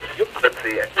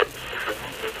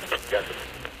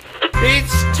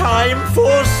It's time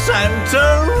for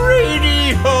Santa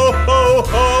Ready Ho Ho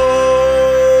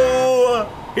Ho!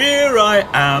 Here I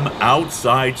am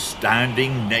outside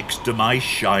standing next to my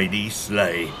shiny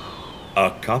sleigh.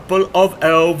 A couple of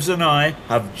elves and I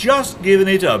have just given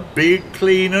it a big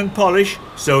clean and polish,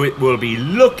 so it will be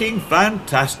looking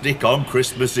fantastic on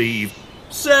Christmas Eve.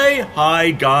 Say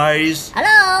hi, guys.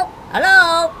 Hello,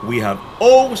 hello. We have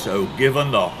also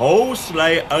given the whole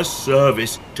sleigh a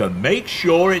service to make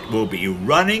sure it will be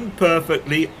running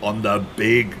perfectly on the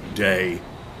big day.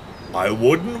 I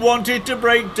wouldn't want it to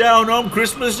break down on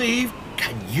Christmas Eve.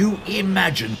 Can you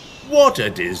imagine what a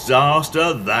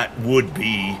disaster that would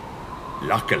be?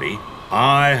 Luckily,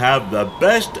 I have the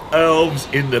best elves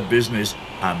in the business,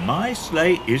 and my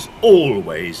sleigh is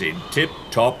always in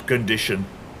tip-top condition.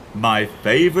 My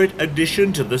favourite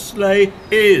addition to the sleigh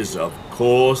is, of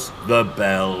course, the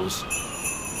bells.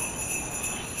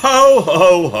 Ho,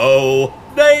 ho, ho!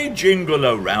 They jingle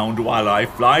around while I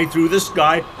fly through the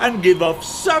sky and give off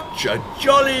such a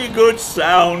jolly good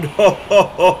sound. Ho, ho,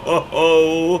 ho, ho,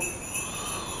 ho!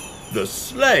 The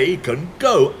sleigh can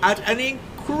go at an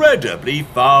incredibly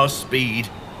fast speed.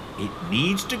 It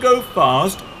needs to go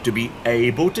fast to be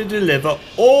able to deliver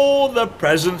all the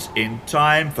presents in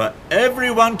time for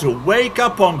everyone to wake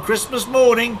up on Christmas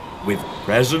morning with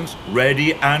presents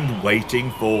ready and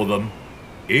waiting for them.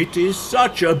 It is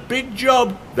such a big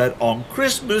job that on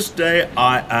Christmas Day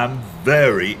I am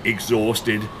very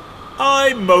exhausted.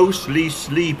 I mostly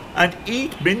sleep and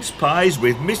eat mince pies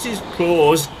with Mrs.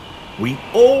 Claus. We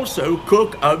also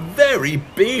cook a very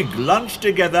big lunch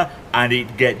together and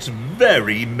it gets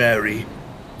very merry.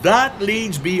 That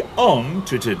leads me on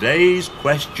to today's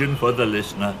question for the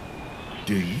listener.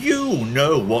 Do you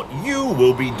know what you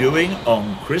will be doing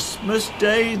on Christmas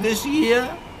Day this year?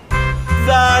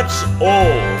 That's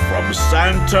all from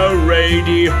Santa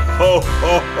Ready Ho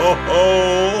Ho Ho Ho!